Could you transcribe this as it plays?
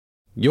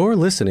You're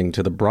listening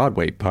to the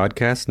Broadway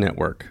Podcast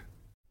Network.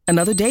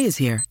 Another day is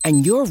here,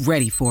 and you're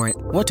ready for it.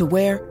 What to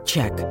wear?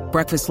 Check.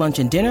 Breakfast, lunch,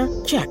 and dinner?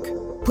 Check.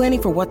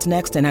 Planning for what's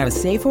next and how to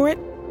save for it?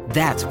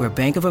 That's where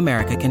Bank of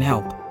America can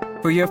help.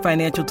 For your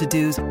financial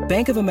to-dos,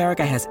 Bank of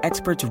America has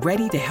experts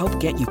ready to help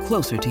get you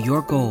closer to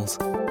your goals.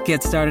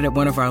 Get started at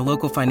one of our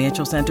local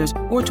financial centers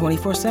or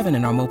 24/7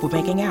 in our mobile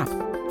banking app.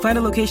 Find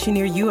a location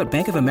near you at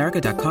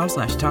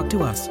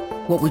bankofamerica.com/talktous.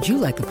 What would you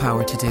like the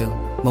power to do?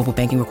 Mobile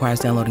banking requires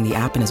downloading the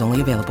app and is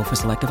only available for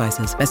select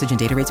devices. Message and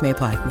data rates may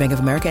apply. Bank of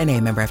America N.A.,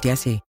 member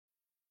FDIC.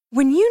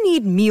 When you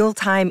need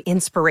mealtime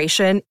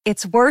inspiration,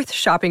 it's worth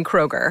shopping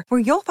Kroger, where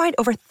you'll find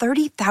over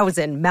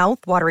 30,000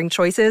 mouth-watering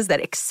choices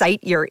that excite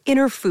your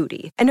inner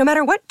foodie. And no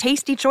matter what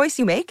tasty choice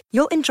you make,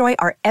 you'll enjoy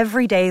our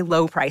everyday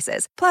low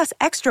prices, plus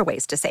extra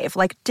ways to save,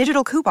 like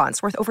digital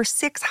coupons worth over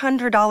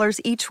 $600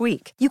 each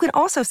week. You can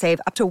also save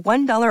up to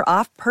 $1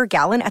 off per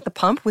gallon at the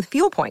pump with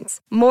fuel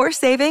points. More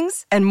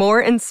savings and more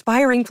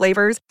inspiring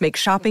flavors make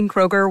shopping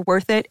Kroger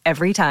worth it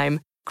every time.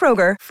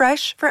 Kroger,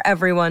 fresh for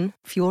everyone.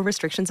 Fuel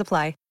restrictions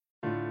apply.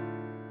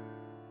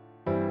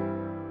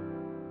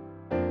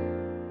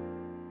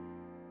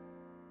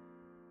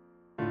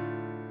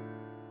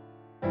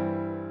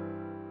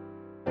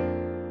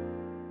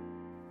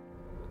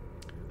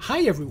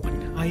 Hi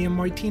everyone, I am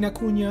Martina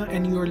Cunha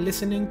and you're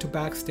listening to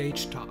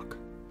Backstage Talk.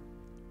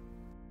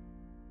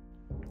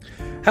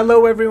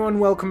 Hello everyone,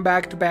 welcome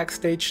back to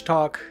Backstage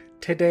Talk.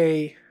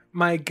 Today,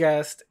 my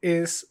guest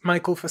is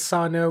Michael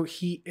Fasano.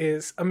 He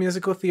is a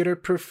musical theater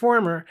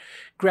performer,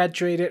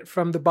 graduated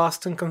from the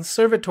Boston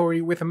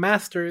Conservatory with a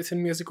master's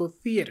in musical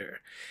theater.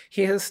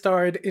 He has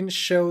starred in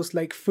shows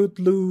like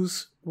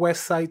Footloose,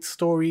 West Side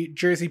Story,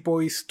 Jersey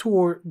Boys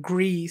Tour,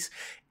 Grease,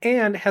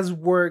 and has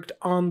worked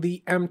on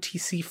the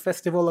MTC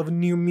Festival of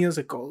New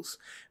Musicals.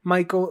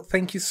 Michael,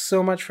 thank you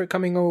so much for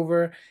coming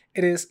over.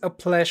 It is a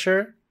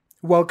pleasure.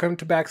 Welcome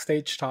to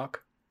Backstage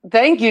Talk.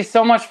 Thank you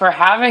so much for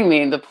having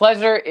me. The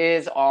pleasure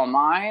is all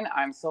mine.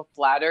 I'm so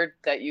flattered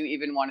that you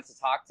even wanted to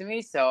talk to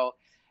me. So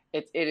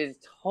it is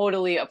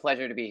totally a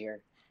pleasure to be here.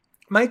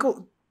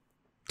 Michael,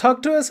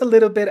 talk to us a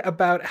little bit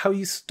about how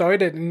you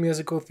started in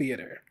musical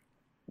theater.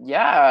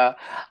 Yeah.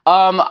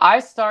 I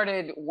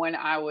started when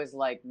I was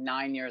like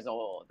 9 years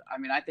old. I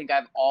mean, I think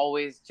I've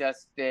always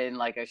just been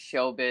like a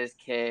showbiz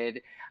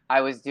kid.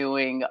 I was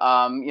doing,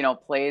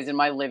 plays in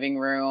my living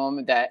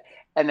room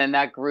and then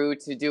that grew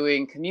to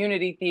doing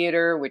community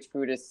theater, which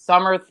grew to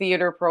summer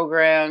theater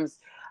programs.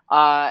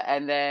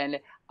 And then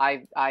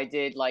I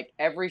did like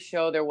every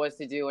show there was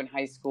to do in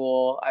high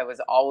school. I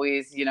was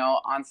always,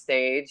 on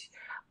stage.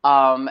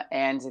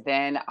 And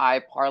then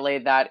I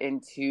parlayed that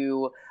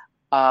into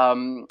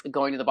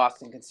going to the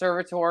Boston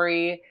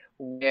Conservatory,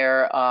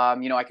 where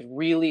I could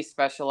really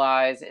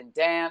specialize in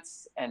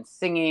dance and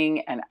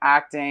singing and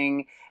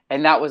acting,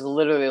 and that was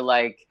literally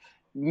like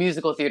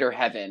musical theater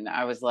heaven.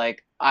 I was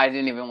like, I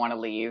didn't even want to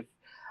leave.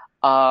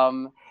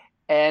 And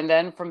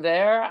then from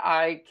there,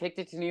 I kicked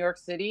it to New York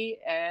City,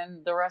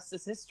 and the rest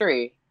is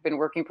history. Been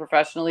working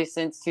professionally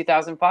since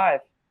 2005.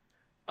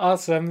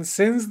 Awesome.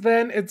 Since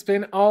then, it's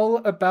been all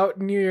about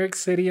New York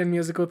City and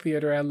musical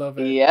theater. I love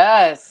it.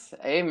 Yes.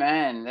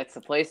 Amen. That's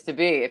the place to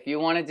be. If you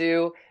want to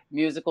do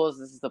musicals,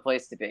 this is the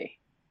place to be.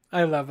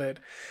 I love it.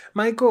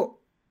 Michael,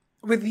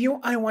 with you,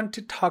 I want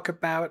to talk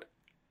about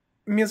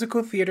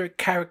musical theater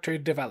character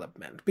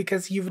development,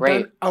 because you've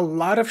done a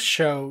lot of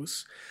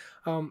shows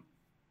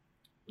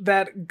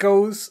that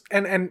goes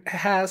and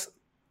has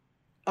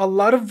a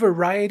lot of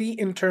variety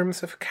in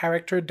terms of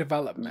character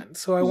development.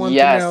 So I want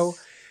to know,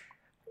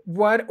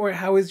 what or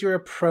how is your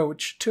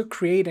approach to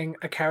creating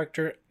a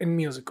character in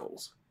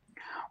musicals?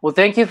 Well,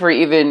 thank you for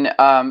even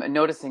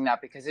noticing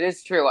that, because it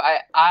is true.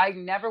 I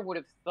never would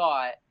have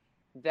thought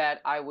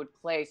that I would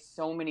play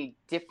so many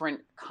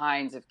different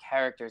kinds of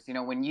characters.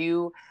 When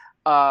you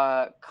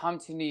come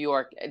to New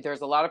York,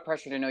 there's a lot of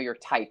pressure to know your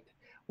type.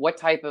 What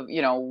type of,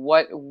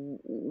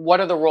 what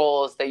are the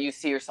roles that you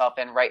see yourself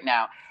in right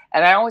now?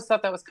 And I always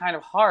thought that was kind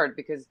of hard,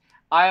 because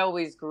I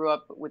always grew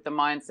up with the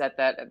mindset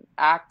that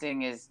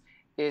acting is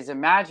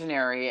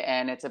imaginary,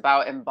 and it's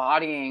about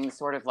embodying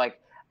sort of like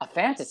a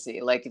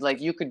fantasy, like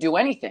you could do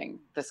anything.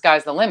 The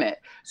sky's the limit.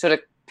 So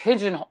to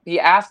be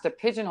asked to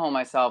pigeonhole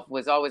myself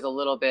was always a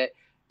little bit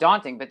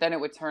daunting. But then it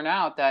would turn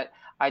out that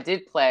I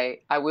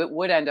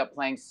would end up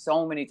playing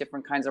so many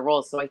different kinds of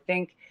roles. So I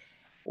think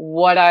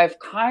what I've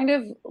kind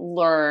of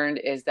learned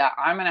is that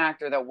I'm an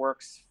actor that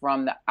works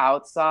from the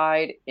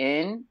outside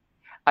in.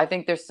 I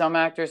think there's some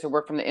actors who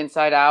work from the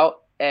inside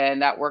out,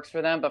 and that works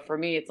for them. But for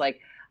me, it's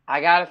like, I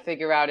got to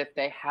figure out if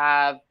they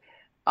have,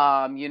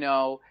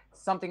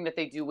 something that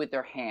they do with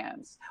their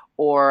hands,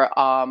 or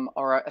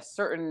a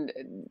certain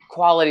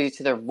quality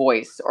to their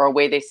voice, or a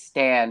way they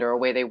stand, or a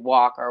way they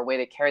walk, or a way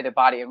they carry their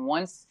body. And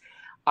once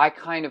I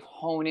kind of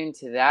hone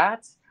into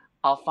that,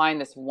 I'll find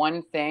this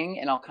one thing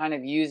and I'll kind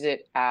of use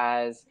it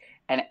as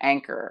an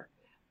anchor.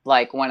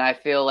 Like when I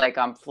feel like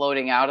I'm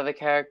floating out of the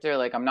character,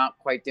 like I'm not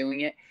quite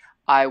doing it,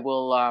 I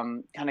will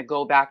kind of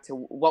go back to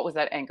what was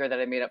that anchor that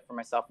I made up for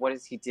myself? What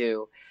does he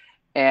do?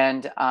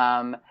 And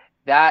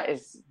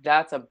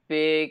that's a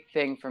big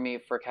thing for me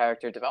for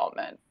character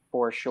development,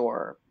 for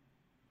sure.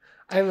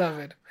 I love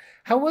it.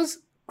 How was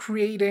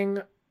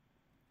creating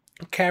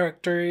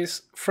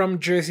characters from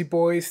Jersey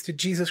Boys to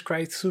Jesus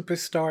Christ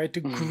Superstar to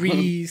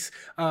Grease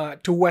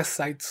to West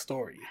Side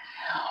Story?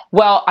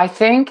 Well, I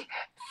think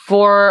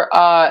for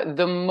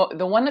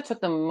the one that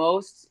took the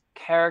most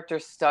character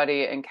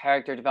study and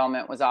character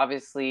development was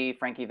obviously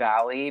Frankie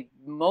Valli,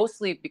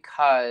 mostly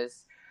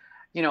because,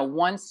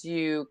 once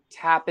you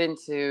tap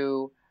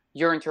into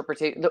your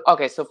interpretation.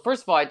 Okay, so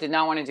first of all, I did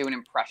not want to do an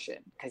impression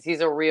because he's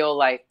a real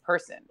life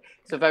person.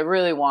 So if I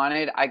really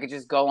wanted, I could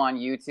just go on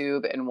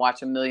YouTube and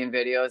watch a million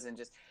videos and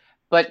just.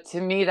 But to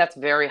me, that's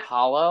very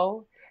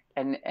hollow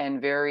and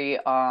very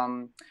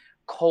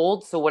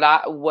cold. So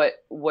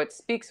what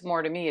speaks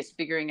more to me is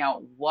figuring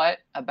out what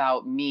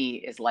about me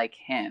is like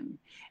him,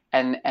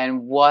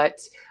 and what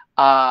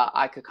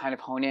I could kind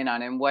of hone in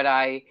on, and what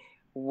I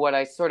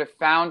sort of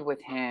found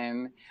with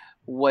him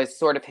was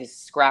sort of his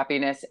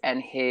scrappiness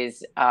and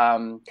his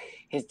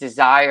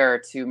desire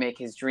to make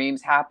his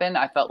dreams happen.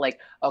 I felt like,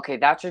 okay,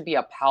 that should be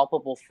a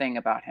palpable thing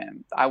about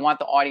him. I want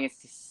the audience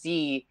to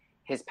see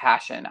his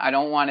passion. I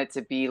don't want it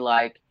to be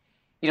like,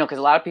 because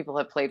a lot of people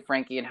have played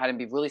Frankie and had him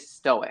be really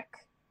stoic,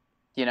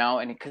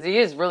 and because he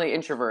is really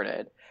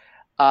introverted.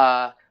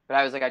 But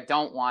I was like, I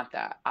don't want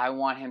that. I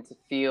want him to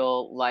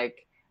feel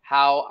like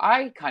how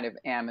I kind of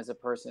am as a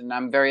person.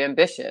 I'm very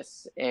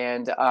ambitious,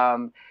 and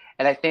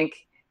I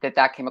think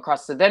that came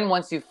across. So then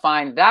once you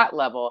find that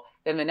level,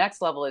 then the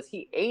next level is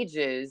he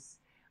ages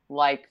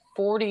like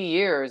 40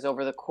 years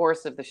over the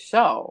course of the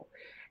show.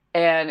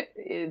 And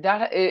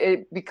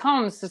it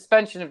becomes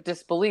suspension of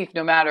disbelief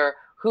no matter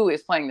who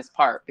is playing this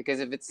part. Because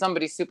if it's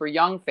somebody super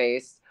young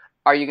faced,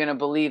 are you going to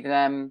believe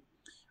them,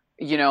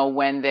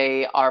 when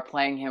they are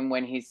playing him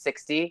when he's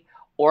 60?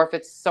 Or if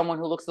it's someone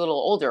who looks a little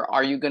older,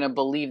 are you going to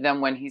believe them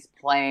when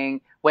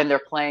they're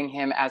playing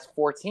him as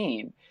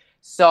 14?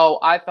 So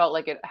I felt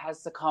like it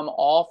has to come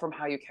all from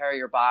how you carry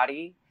your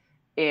body,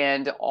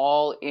 and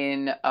all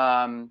in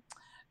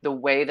the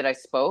way that I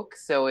spoke.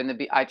 So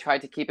I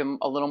tried to keep him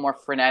a little more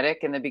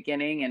frenetic in the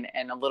beginning,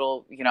 and a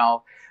little,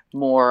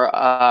 more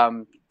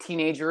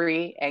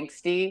teenagery,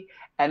 angsty.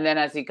 And then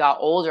as he got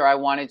older, I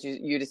wanted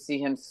you to see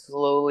him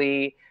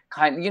slowly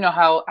how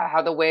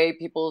the way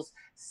people's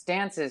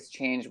stances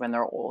change when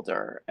they're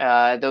older.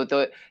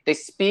 They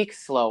speak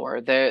slower.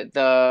 Their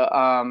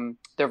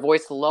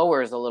voice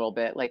lowers a little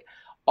bit. Like,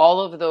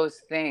 all of those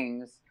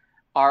things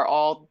are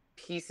all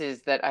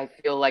pieces that I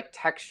feel like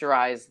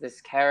texturize this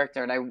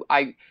character. And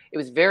it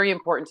was very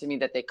important to me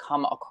that they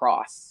come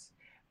across,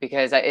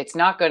 because it's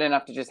not good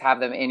enough to just have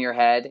them in your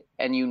head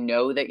and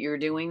that you're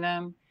doing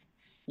them.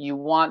 You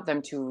want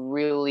them to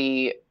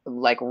really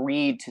like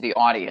read to the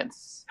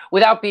audience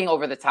without being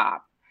over the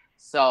top.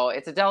 So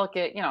it's a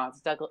delicate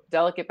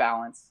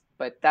balance,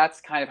 but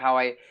that's kind of how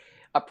I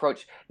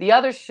approach the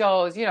other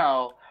shows.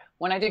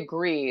 When I did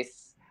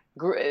Grease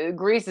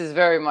is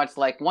very much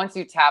like, once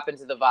you tap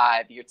into the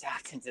vibe, you're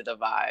tapped into the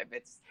vibe.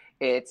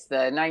 It's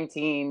the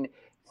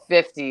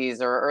 1950s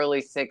or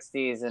early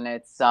 60s, and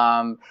it's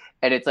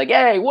like,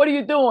 hey, what are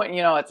you doing?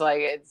 It's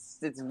like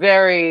it's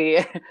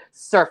very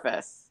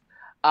surface.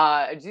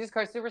 Jesus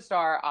Christ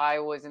Superstar, I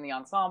was in the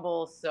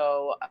ensemble,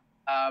 so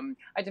I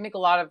had to make a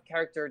lot of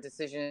character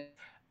decisions,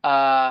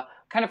 kind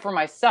of for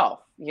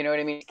myself. You know what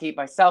I mean? To keep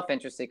myself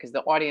interested, because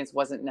the audience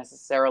wasn't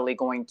necessarily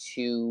going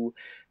to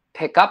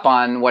pick up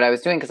on what I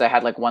was doing because I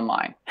had like one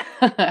line.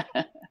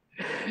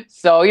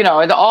 So,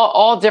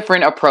 all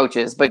different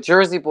approaches, but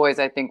Jersey Boys,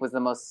 I think, was the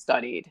most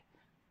studied,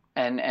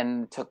 and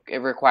it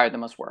required the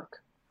most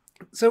work.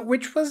 So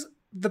which was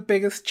the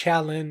biggest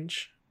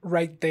challenge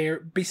right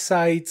there,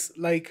 besides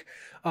like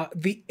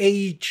the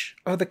age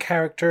of the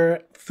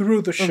character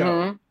through the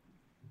show?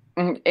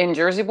 Mm-hmm. In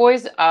Jersey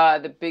Boys,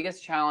 the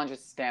biggest challenge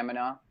is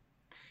stamina.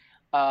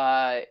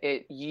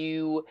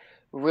 You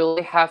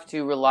really have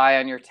to rely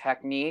on your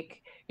technique.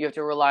 You have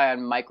to rely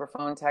on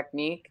microphone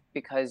technique,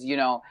 because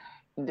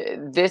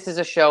this is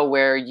a show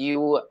where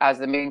you, as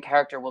the main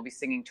character, will be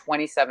singing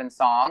 27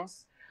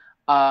 songs.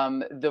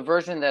 The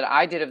version that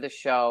I did of the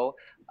show,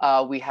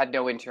 we had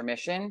no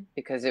intermission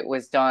because it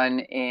was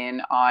done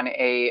on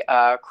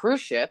a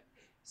cruise ship.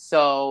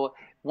 So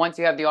once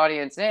you have the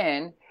audience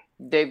in,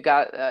 they've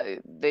got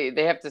they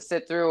have to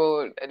sit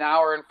through an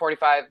hour and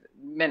 45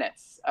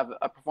 minutes of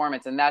a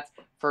performance, and that's,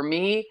 for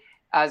me,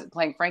 as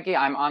playing Frankie,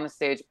 I'm on the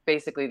stage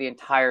basically the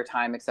entire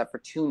time, except for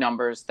 2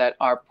 numbers that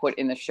are put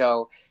in the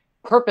show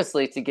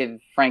purposely to give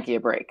Frankie a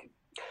break.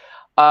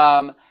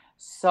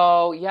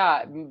 So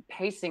yeah,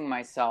 pacing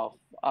myself,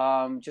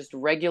 just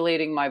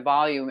regulating my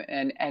volume,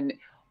 and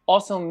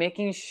also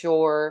making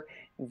sure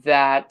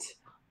that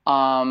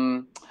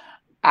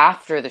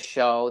after the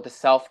show, the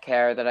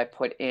self-care that I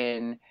put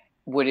in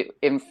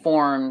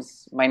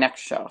informs my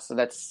next show. So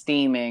that's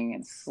steaming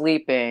and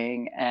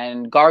sleeping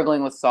and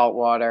gargling with salt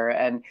water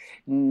and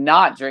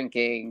not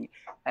drinking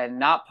and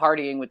not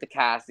partying with the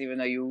cast, even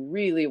though you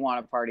really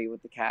want to party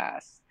with the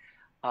cast.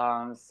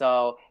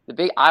 So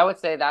I would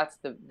say that's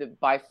the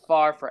by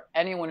far, for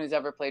anyone who's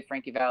ever played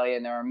Frankie Valli,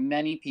 and there are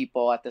many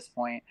people at this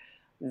point,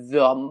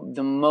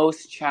 the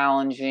most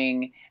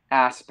challenging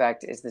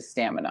aspect is the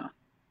stamina.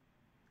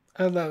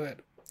 I love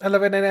it. I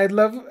love it, and I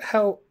love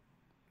how,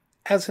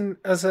 as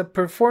a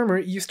performer,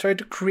 you start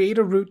to create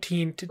a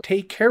routine to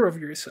take care of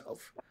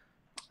yourself.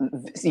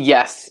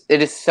 Yes,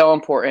 it is so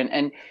important,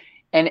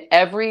 and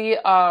every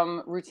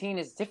routine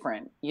is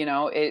different.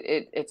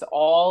 It's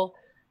all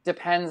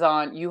depends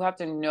on, you have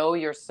to know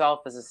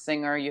yourself as a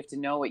singer. You have to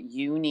know what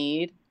you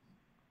need,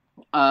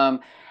 um,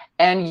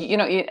 and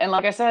and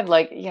like I said,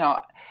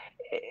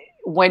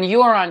 when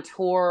you are on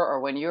tour,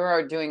 or when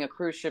you're doing a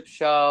cruise ship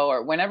show,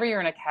 or whenever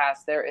you're in a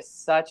cast, a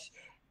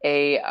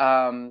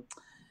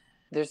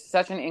there's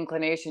such an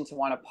inclination to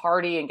want to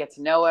party and get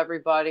to know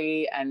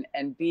everybody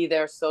and be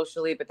there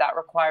socially, but that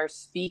requires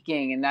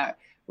speaking, and that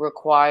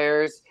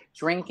requires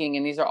drinking,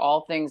 and these are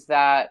all things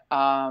that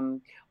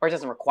or it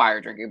doesn't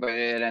require drinking, but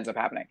it ends up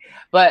happening.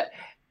 But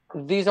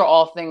these are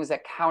all things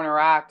that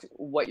counteract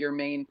what your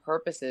main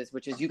purpose is,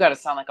 which is you got to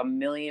sound like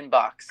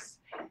 $1,000,000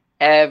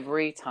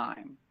 every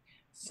time.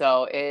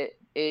 So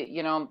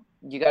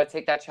you got to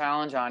take that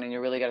challenge on, and you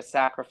really got to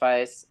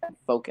sacrifice and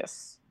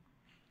focus.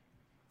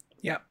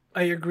 Yeah,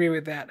 I agree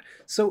with that.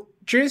 So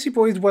Jersey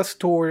Boys was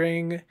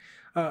touring.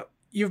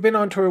 You've been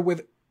on tour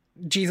with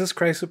Jesus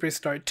Christ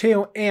Superstar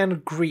 2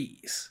 and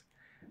Grease.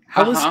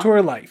 How was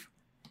tour life?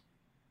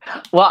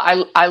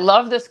 Well, I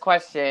love this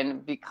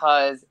question,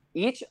 because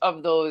each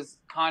of those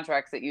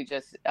contracts that you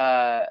just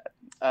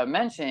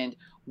mentioned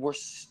were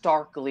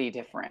starkly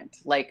different.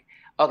 Like,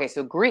 okay,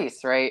 so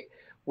Grease, right,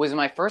 was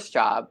my first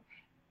job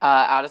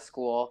out of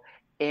school,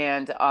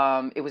 and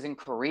it was in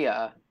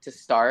Korea to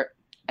start.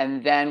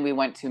 And then we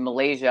went to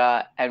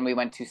Malaysia, and we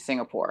went to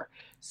Singapore.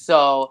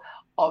 So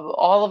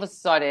all of a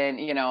sudden,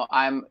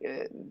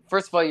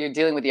 first of all, you're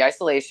dealing with the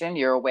isolation.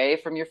 You're away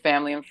from your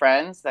family and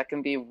friends. That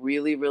can be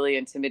really, really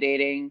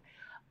intimidating.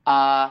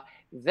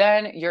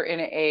 Then you're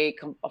in a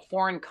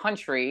foreign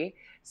country.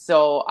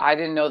 So I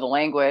didn't know the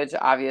language,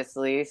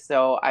 obviously.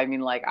 So, I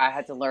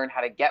had to learn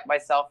how to get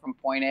myself from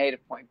point A to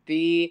point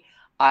B.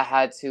 I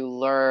had to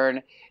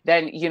learn.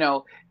 Then,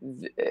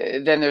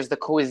 then there's the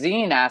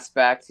cuisine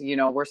aspect.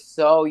 We're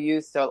so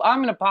used to, I'm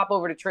going to pop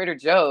over to Trader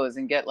Joe's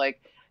and get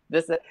like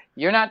this.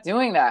 You're not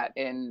doing that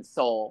in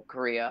Seoul,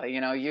 Korea.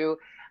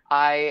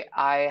 I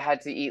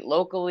had to eat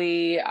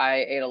locally.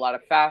 I ate a lot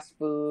of fast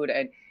food.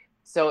 And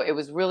so it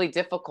was really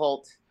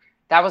difficult.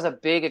 That was a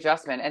big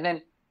adjustment. And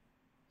then,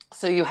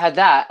 so you had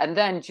that. And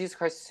then Jesus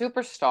Christ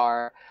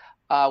Superstar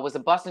was a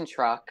bus and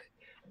truck.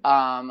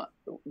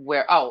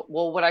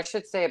 What I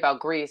should say about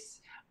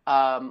Greece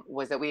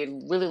was that we had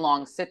really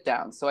long sit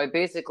downs. So I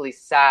basically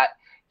sat,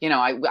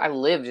 I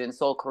lived in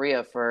Seoul,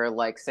 Korea for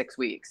like 6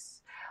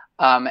 weeks.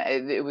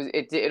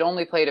 It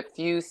only played a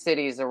few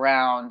cities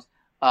around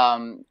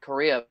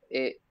Korea.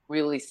 It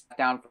really sat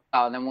down for a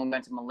while. And then when we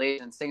went to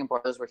Malaysia and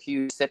Singapore, those were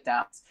huge sit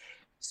downs.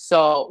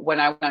 So when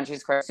I went on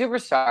Jesus Christ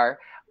Superstar,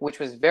 which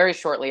was very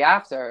shortly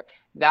after,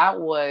 that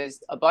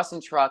was a bus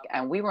and truck,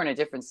 and we were in a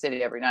different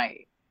city every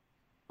night.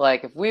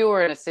 Like, if we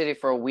were in a city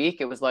for a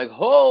week, it was like,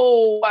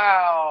 oh,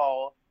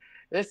 wow,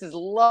 this is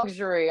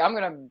luxury. I'm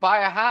going to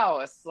buy a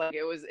house. Like,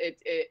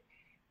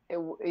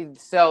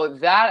 so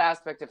that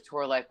aspect of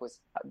tour life was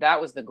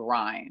the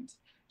grind.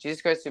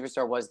 Jesus Christ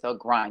Superstar was the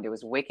grind. It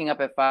was waking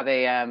up at 5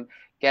 a.m.,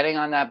 getting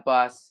on that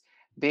bus,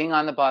 being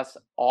on the bus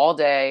all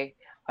day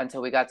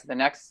until we got to the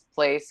next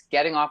place,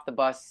 getting off the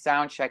bus,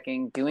 sound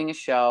checking, doing a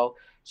show,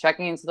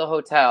 checking into the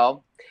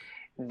hotel,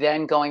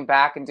 then going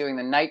back and doing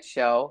the night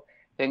show,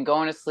 then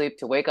going to sleep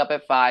to wake up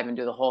at 5 and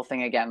do the whole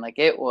thing again. Like,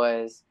 it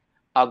was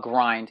a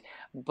grind,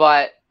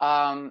 but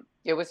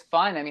it was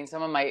fun.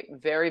 Some of my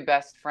very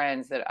best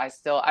friends that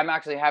I'm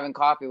actually having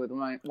coffee with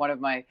one of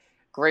my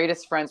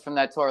greatest friends from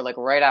that tour, like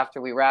right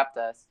after we wrapped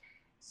this.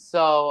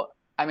 So,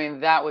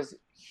 that was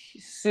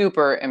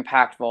super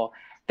impactful.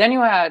 Then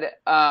you had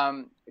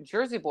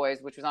Jersey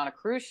Boys, which was on a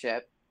cruise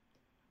ship.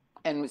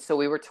 And so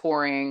we were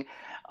touring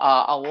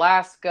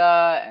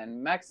Alaska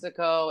and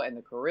Mexico and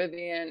the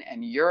Caribbean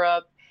and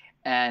Europe.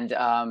 And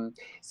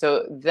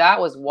so that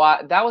was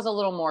a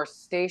little more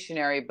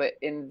stationary. But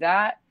in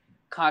that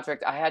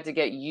contract, I had to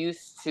get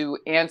used to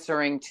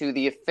answering to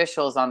the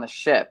officials on the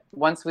ship.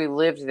 Once we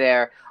lived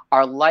there,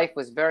 our life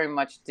was very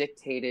much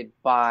dictated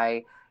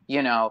by,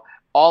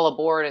 all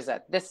aboard is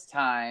at this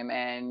time,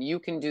 and you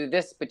can do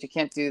this, but you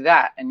can't do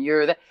that.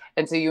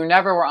 And so you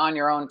never were on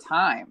your own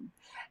time.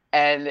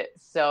 And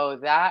so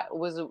that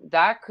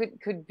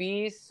could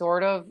be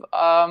sort of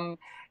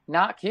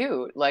not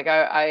cute. Like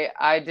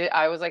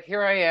I was like,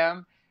 here I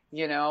am,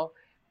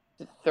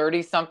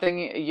 30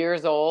 something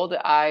years old.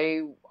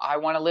 I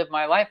want to live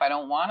my life. I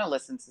don't want to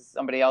listen to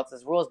somebody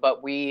else's rules,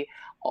 but we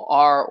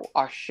are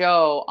our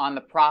show on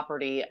the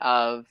property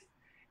of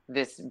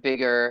this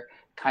bigger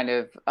kind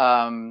of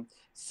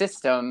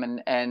system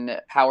and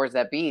powers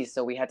that be.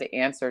 So we had to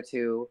answer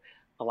to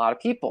a lot of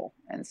people.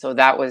 And so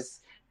that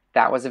was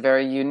a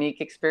very unique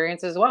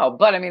experience as well.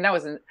 But that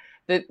was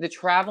the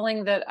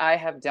traveling that I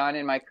have done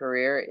in my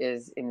career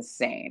is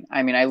insane.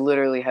 I mean, I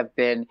literally have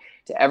been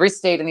to every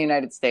state in the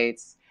United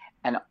States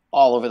and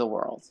all over the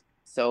world.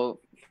 So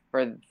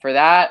for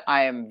that,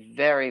 I am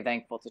very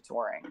thankful to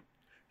touring.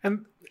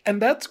 And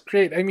and that's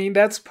great. I mean,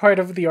 that's part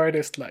of the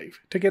artist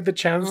life, to get the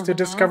chance to Mm-hmm.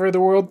 discover the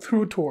world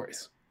through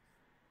tours.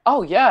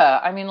 Oh yeah,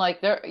 I mean,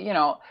 like there,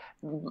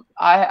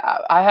 I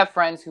have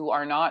friends who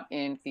are not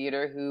in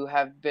theater who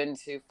have been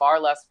to far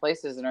less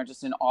places and are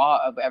just in awe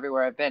of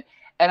everywhere I've been.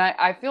 And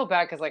I feel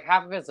bad because like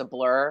half of it's a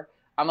blur.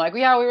 I'm like,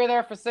 yeah, we were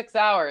there for 6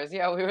 hours.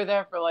 Yeah, we were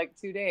there for like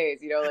 2 days.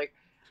 Like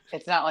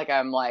it's not like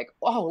I'm like,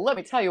 oh, let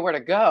me tell you where to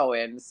go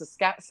in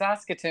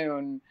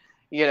Saskatoon,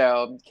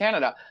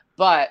 Canada.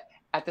 But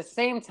at the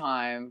same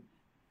time,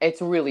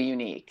 it's really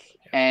unique,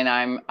 and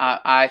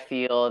I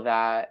feel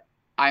that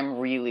I'm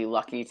really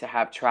lucky to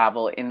have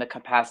travel in the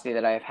capacity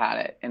that I've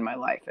had it in my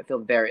life. I feel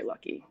very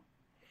lucky.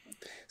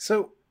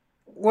 So,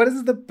 what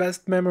is the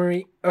best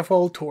memory of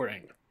all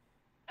touring?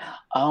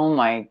 Oh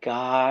my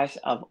gosh,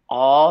 of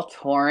all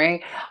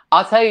touring,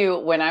 I'll tell you,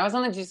 when I was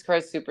on the Jesus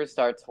Christ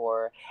Superstar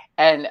tour,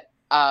 and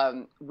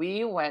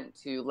we went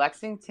to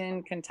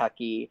Lexington,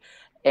 Kentucky,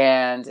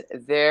 and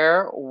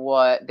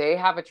they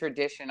have a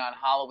tradition on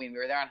Halloween. We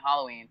were there on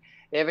Halloween.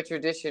 They have a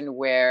tradition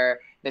where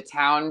the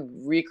town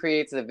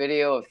recreates the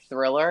video of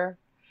Thriller.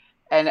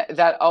 And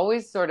that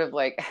always sort of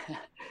like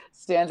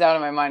stands out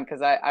in my mind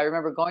because I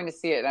remember going to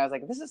see it and I was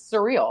like, this is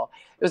surreal.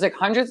 It was like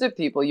hundreds of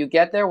people. You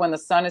get there when the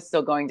sun is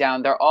still going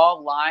down. They're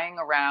all lying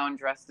around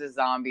dressed as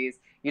zombies,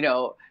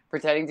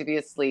 pretending to be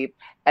asleep.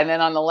 And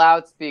then on the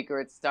loudspeaker,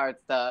 it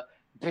starts the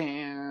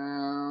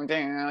boom,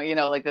 boom,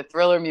 like the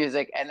Thriller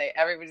music. And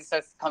everybody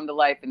starts to come to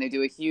life and they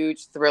do a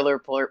huge Thriller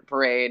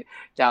parade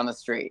down the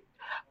street.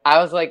 I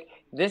was like,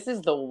 this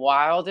is the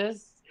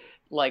wildest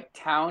like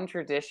town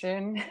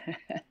tradition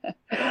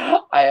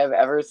I have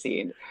ever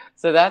seen.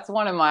 So that's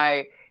one of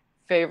my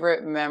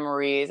favorite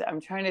memories. I'm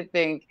trying to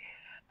think.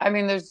 I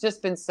mean, there's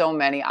just been so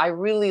many. I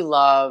really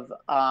love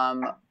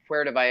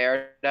Puerto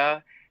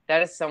Vallarta.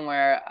 That is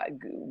somewhere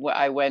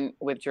I went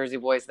with Jersey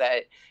Boys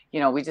that,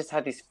 we just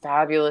had these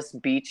fabulous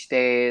beach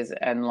days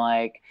and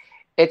like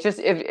it's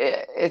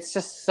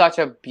just such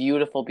a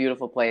beautiful,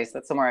 beautiful place.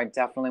 That's somewhere I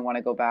definitely want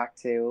to go back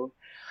to.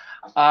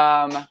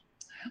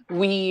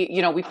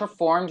 We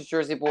performed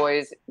Jersey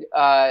Boys.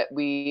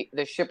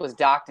 The ship was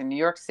docked in New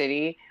York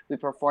City. We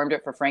performed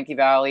it for Frankie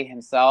Valli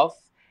himself,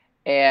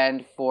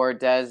 and for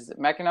Des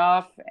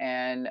McAnuff,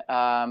 and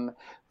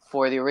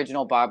for the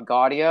original Bob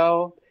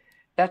Gaudio.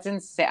 That's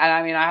insane. And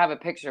I mean, I have a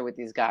picture with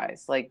these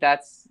guys. Like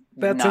that's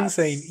nuts.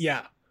 Insane.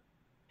 Yeah.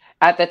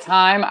 At the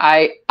time,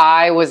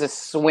 I was a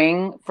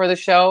swing for the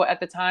show at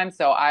the time,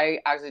 so I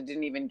actually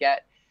didn't even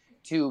get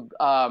to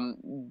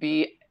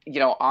be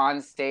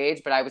on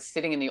stage, but I was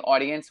sitting in the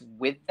audience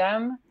with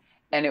them,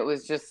 and it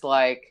was just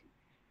like,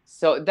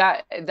 so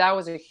that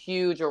was a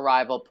huge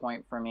arrival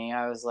point for me.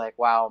 I was like,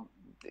 wow,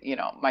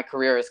 my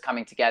career is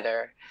coming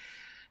together.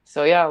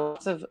 So yeah,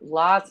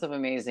 lots of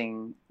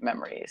amazing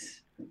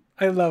memories.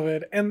 I love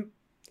it. And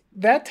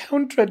that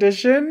town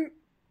tradition,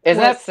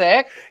 isn't that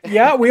sick?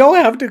 Yeah, we all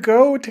have to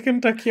go to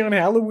Kentucky on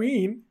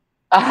Halloween.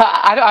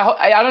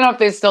 I don't know if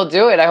they still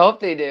do it. I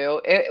hope they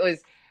do. It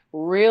was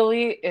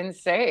really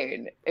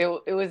insane. It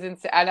was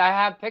insane. And I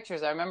have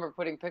pictures. I remember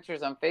putting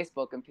pictures on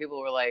Facebook and people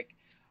were like,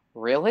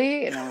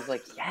 really? And I was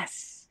like,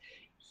 yes.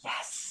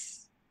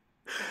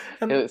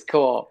 And, it was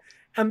cool.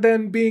 And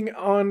then being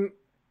on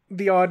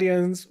the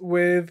audience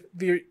with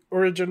the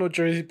original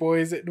Jersey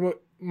Boys, it was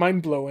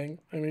mind-blowing.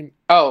 I mean...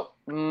 Oh,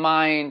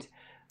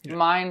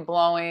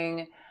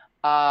 mind-blowing.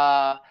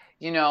 On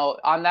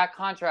that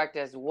contract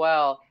as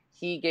well,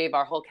 he gave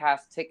our whole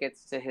cast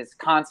tickets to his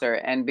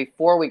concert. And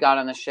before we got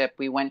on the ship,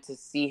 we went to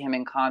see him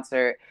in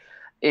concert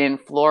in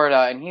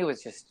Florida, and he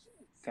was just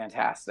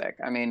fantastic.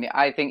 I mean,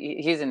 I think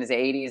he's in his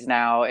 80s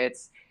now. It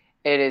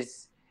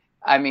is,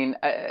 I mean,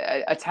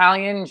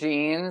 Italian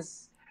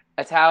genes.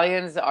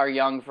 Italians are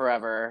young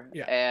forever.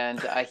 Yeah.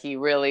 And he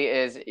really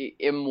is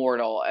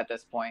immortal at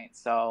this point.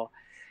 So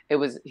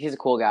he's a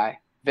cool guy.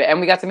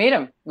 And we got to meet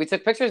him. We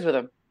took pictures with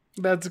him.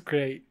 That's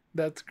great.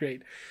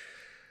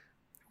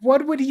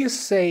 What would you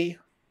say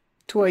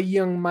to a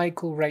young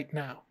Michael right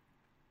now?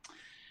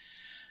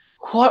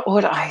 What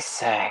would I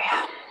say?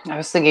 I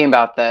was thinking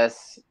about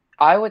this.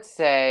 I would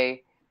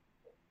say,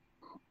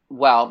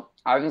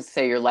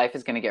 your life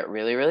is going to get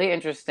really, really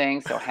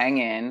interesting. So hang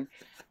in,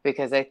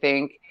 because I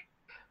think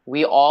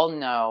we all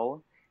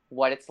know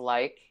what it's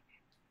like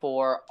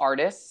for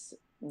artists.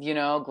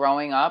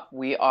 Growing up,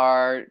 we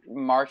are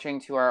marching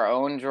to our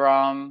own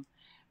drum.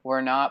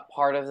 We're not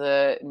part of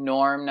the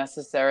norm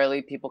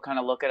necessarily. People kind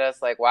of look at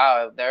us like,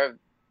 wow, they're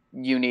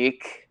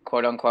unique,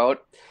 quote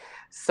unquote.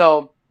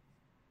 So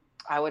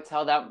I would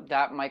tell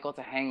that Michael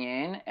to hang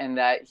in, and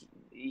that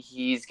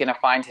he's going to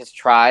find his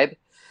tribe,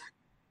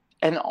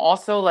 and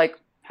also like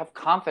have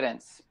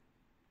confidence.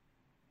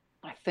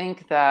 I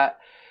think that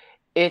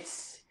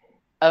it's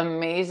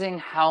amazing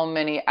how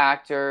many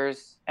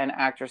actors and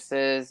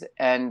actresses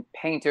and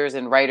painters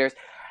and writers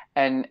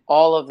and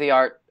all of the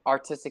art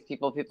artistic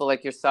people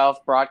like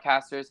yourself,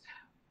 broadcasters,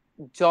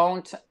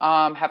 don't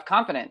have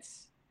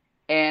confidence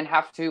and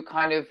have to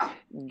kind of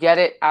get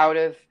it out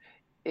of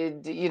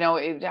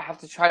it, have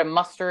to try to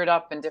muster it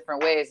up in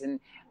different ways. And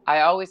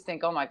I always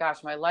think, oh my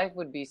gosh, my life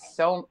would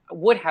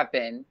have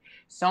been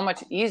so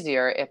much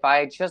easier if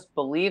I just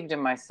believed in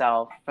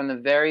myself from the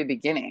very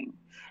beginning.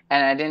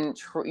 And I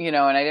didn't, and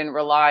I didn't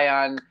rely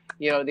on,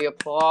 the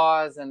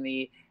applause and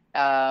the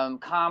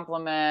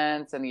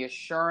compliments and the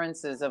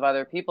assurances of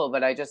other people.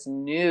 But I just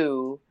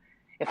knew,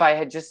 if I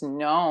had just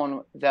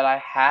known that I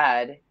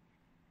had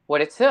what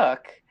it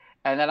took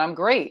and that I'm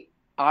great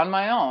on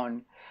my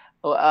own.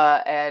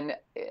 And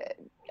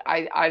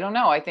I don't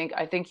know. I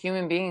think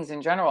human beings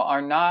in general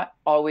are not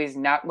always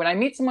when I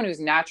meet someone who's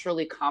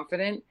naturally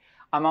confident,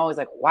 I'm always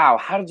like, wow,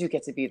 how did you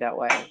get to be that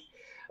way?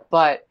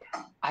 But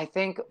I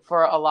think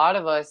for a lot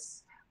of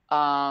us,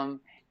 that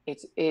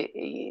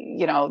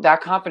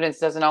confidence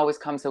doesn't always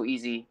come so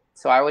easy.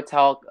 So I would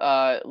tell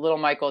little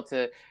Michael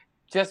to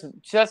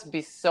just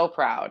be so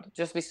proud.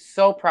 Just be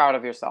so proud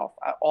of yourself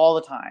all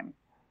the time.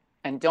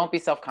 And don't be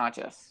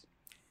self-conscious.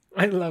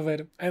 I love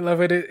it. I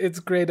love it. It's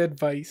great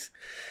advice.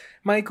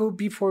 Michael,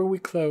 before we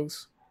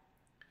close,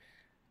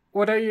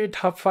 what are your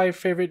top 5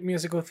 favorite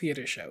musical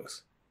theater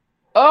shows?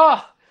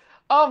 Oh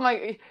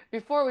my!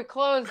 Before we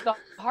close, the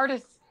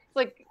hardest, it's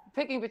like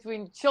picking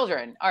between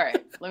children. All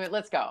right,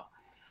 let's go.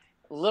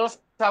 Little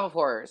Shop of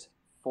Horrors,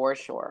 for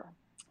sure.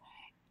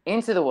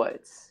 Into the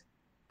Woods,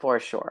 for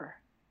sure.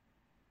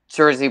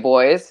 Jersey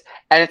Boys,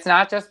 and it's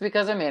not just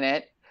because I'm in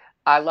it.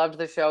 I loved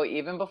the show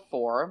even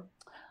before,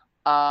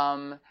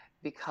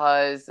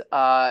 because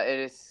it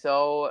is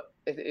so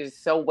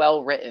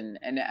well written.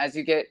 And as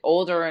you get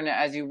older and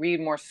as you read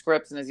more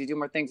scripts and as you do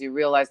more things, you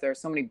realize there are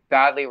so many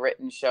badly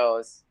written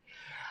shows.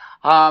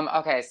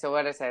 Okay, so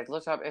what did I say?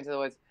 Little Shop, Into the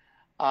Woods,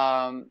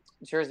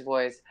 Jersey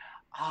Boys.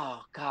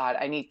 Oh God,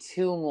 I need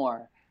two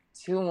more.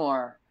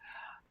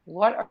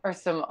 What are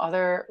some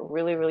other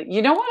really, really?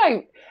 You know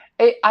what?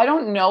 I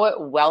don't know it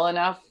well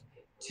enough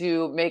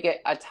to make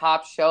it a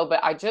top show,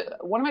 but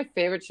one of my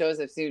favorite shows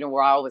I've seen in a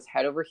while was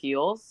Head Over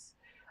Heels.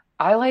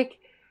 I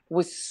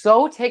was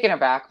so taken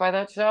aback by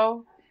that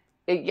show.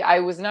 I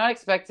was not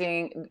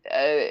expecting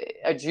a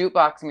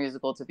jukebox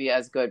musical to be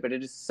as good, but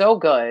it is so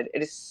good.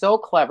 It is so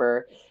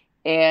clever,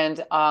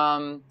 and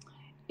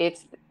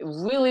it's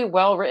really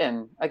well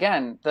written.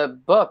 Again, the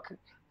book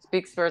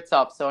speaks for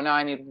itself. So now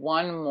I need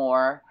one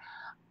more.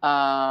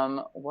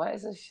 What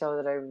is a show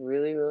that I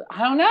really, really, I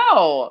don't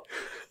know.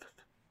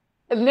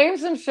 Name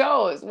some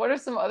shows. What are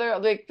some other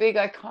big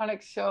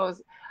iconic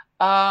shows?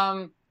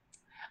 I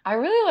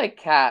really like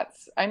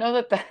Cats. I know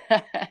that's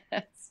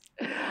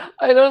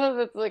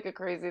like a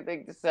crazy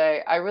thing to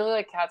say. I really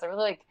like Cats. I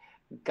really like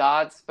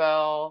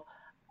Godspell.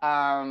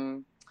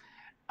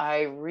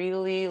 I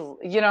really,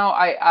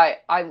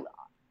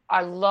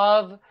 I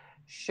love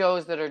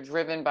shows that are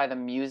driven by the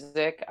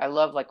music. I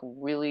love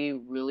really,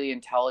 really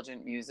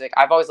intelligent music.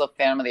 I've always loved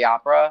Phantom of the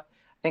Opera.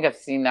 I think I've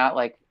seen that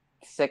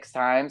 6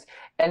 times.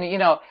 And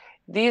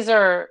these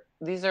are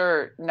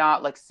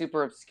not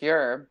super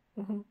obscure,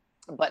 mm-hmm.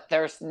 but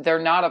they're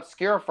not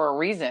obscure for a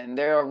reason.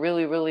 They're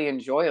really, really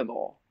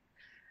enjoyable.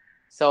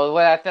 So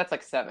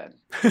that's 7.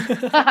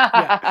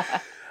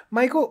 Yeah.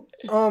 Michael,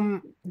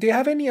 do you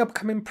have any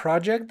upcoming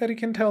project that you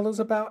can tell us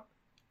about?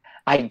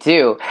 I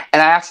do,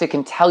 and I actually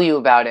can tell you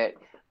about it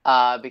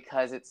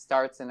because it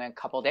starts in a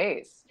couple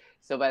days.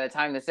 So by the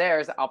time this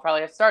airs, I'll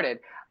probably have started.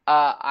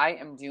 I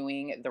am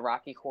doing the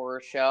Rocky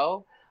Horror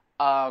Show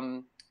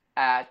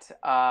at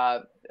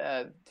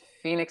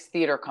Phoenix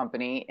Theater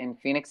Company in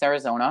Phoenix,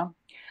 Arizona.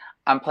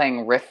 I'm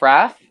playing Riff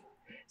Raff.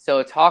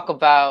 So talk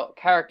about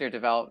character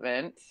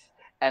development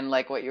and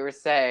what you were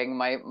saying,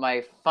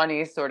 my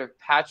funny sort of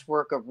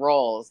patchwork of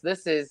roles.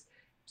 This is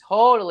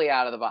totally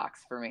out of the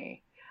box for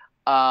me.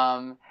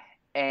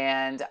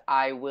 And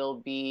I will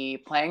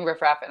be playing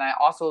Riff Raff, and I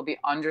also will be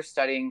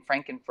understudying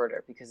Frankenfurter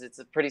because it's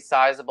a pretty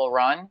sizable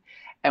run.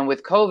 And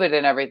with COVID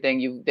and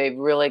everything, they've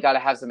really got to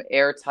have some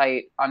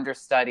airtight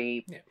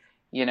understudy,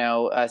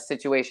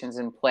 situations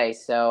in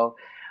place. So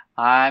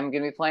I'm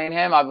going to be playing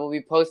him. I will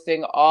be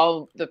posting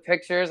all the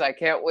pictures. I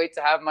can't wait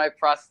to have my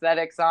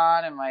prosthetics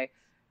on and my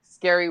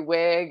scary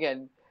wig.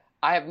 And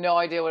I have no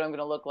idea what I'm going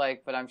to look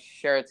like, but I'm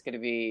sure it's going to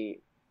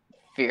be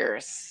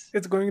fierce.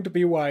 It's going to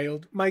be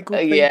wild. Michael,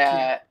 thank you.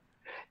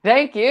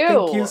 Thank you.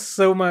 Thank you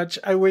so much.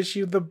 I wish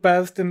you the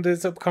best in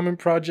this upcoming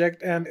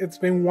project, and it's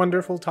been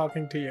wonderful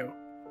talking to you.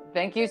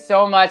 Thank you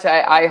so much.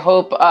 I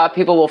hope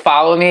people will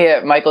follow me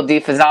at Michael D.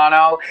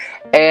 Fasano,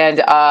 and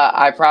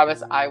I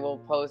promise I will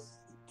post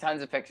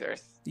tons of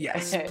pictures.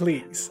 Yes,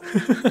 please.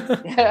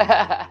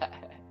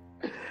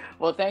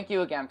 Well, thank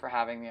you again for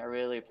having me. I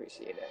really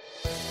appreciate it.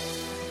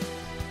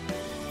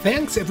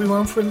 Thanks,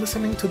 everyone, for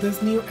listening to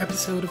this new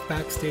episode of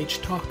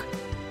Backstage Talk.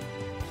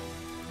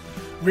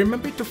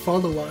 Remember to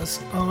follow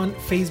us on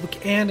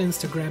Facebook and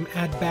Instagram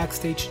at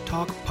Backstage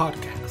Talk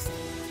Podcast.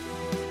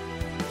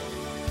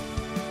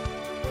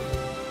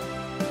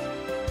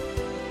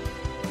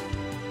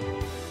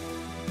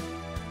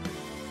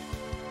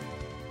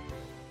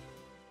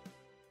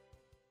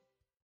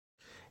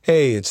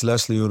 Hey, it's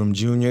Leslie Odom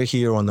Jr.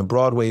 here on the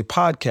Broadway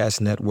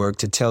Podcast Network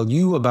to tell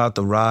you about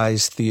the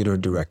Rise Theater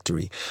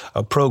Directory,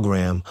 a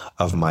program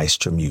of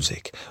Maestro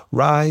Music.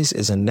 Rise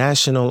is a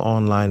national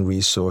online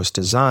resource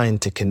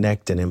designed to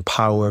connect and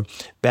empower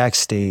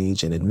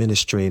backstage and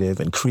administrative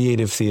and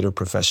creative theater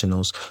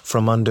professionals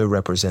from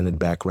underrepresented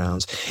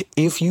backgrounds.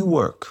 If you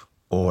work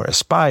or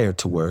aspire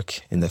to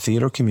work in the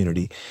theater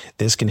community,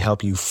 this can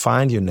help you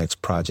find your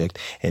next project.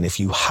 And if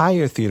you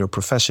hire theater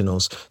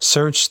professionals,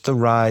 search the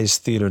Rise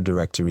Theater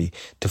Directory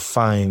to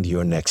find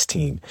your next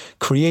team.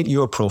 Create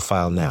your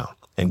profile now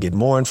and get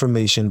more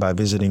information by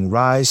visiting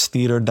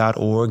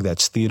risetheater.org.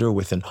 That's theater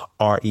with an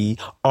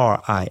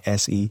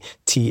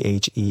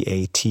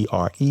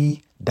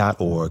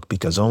RERISETHEATRE.org,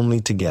 because only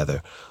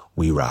together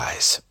we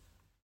rise.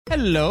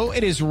 Hello,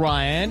 it is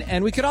Ryan,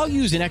 and we could all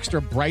use an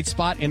extra bright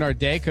spot in our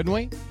day, couldn't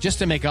we? Just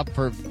to make up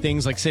for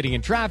things like sitting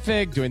in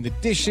traffic, doing the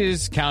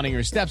dishes, counting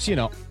your steps, you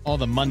know, all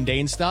the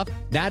mundane stuff.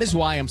 That is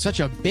why I'm such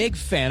a big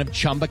fan of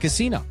Chumba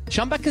Casino.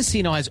 Chumba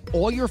Casino has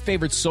all your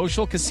favorite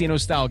social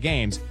casino-style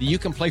games that you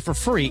can play for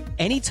free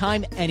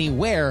anytime,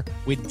 anywhere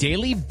with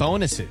daily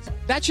bonuses.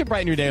 That should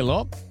brighten your day a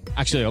little.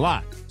 Actually, a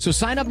lot. So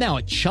sign up now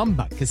at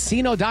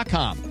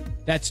ChumbaCasino.com.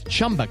 That's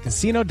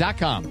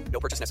ChumbaCasino.com. No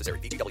purchase necessary.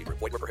 VGW Group.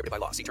 Void where prohibited by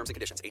law. See terms and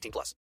conditions. 18+.